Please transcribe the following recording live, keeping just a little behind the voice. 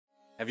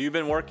Have you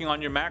been working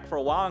on your Mac for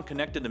a while and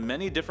connected to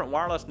many different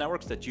wireless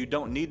networks that you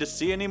don't need to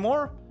see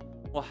anymore?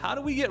 Well, how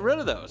do we get rid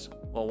of those?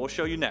 Well, we'll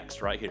show you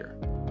next right here.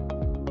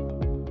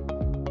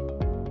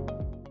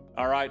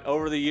 All right,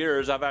 over the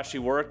years, I've actually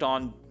worked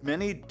on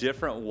many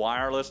different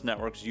wireless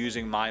networks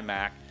using my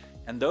Mac,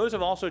 and those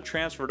have also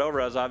transferred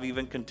over as I've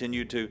even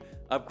continued to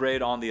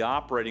upgrade on the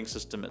operating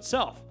system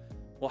itself.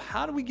 Well,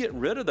 how do we get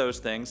rid of those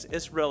things?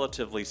 It's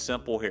relatively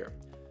simple here.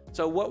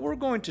 So what we're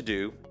going to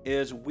do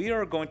is we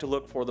are going to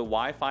look for the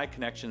Wi-Fi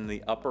connection in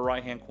the upper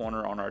right-hand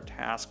corner on our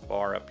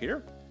taskbar up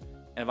here.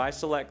 And if I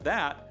select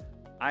that,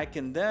 I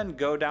can then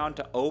go down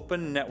to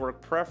Open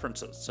Network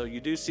Preferences. So you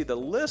do see the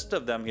list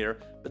of them here,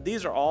 but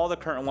these are all the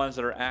current ones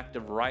that are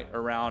active right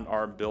around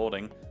our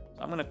building.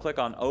 So I'm going to click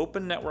on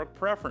Open Network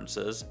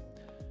Preferences.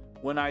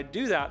 When I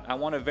do that, I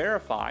want to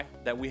verify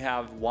that we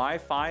have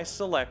Wi-Fi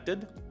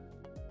selected.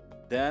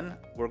 Then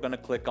we're going to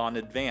click on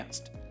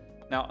Advanced.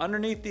 Now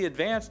underneath the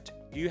Advanced,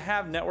 you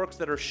have networks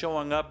that are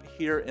showing up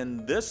here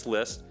in this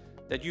list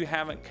that you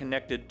haven't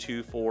connected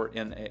to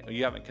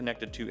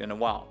in a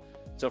while.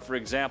 So for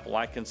example,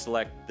 I can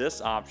select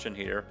this option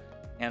here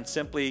and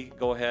simply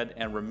go ahead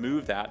and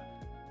remove that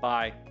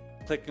by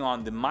clicking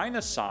on the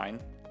minus sign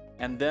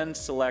and then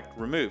select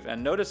remove.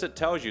 And notice it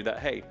tells you that,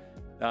 hey,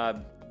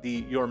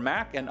 your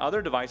Mac and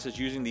other devices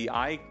using the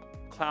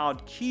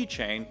iCloud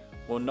keychain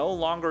will no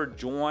longer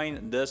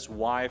join this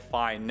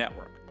Wi-Fi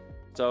network.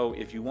 So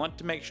if you want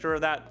to make sure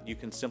of that, you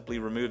can simply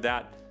remove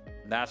that.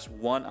 That's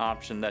one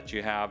option that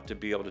you have to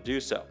be able to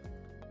do so.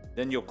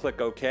 Then you'll click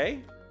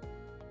OK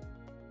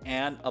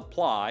and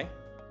apply.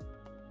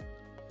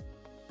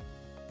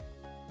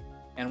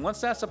 And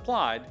once that's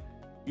applied,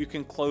 you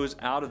can close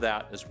out of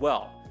that as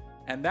well.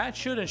 And that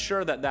should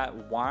ensure that that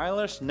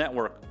wireless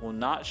network will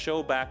not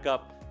show back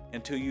up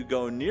until you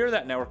go near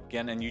that network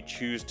again and you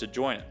choose to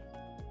join it.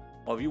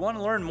 Well, if you want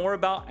to learn more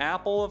about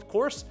Apple, of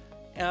course,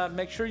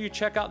 make sure you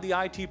check out the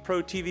IT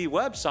Pro TV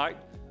website,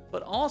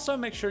 but also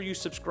make sure you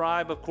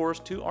subscribe, of course,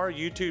 to our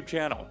YouTube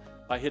channel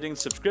by hitting the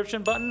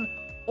subscription button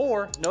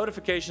or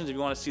notifications if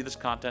you want to see this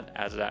content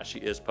as it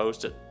actually is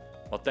posted.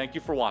 Well, thank you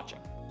for watching.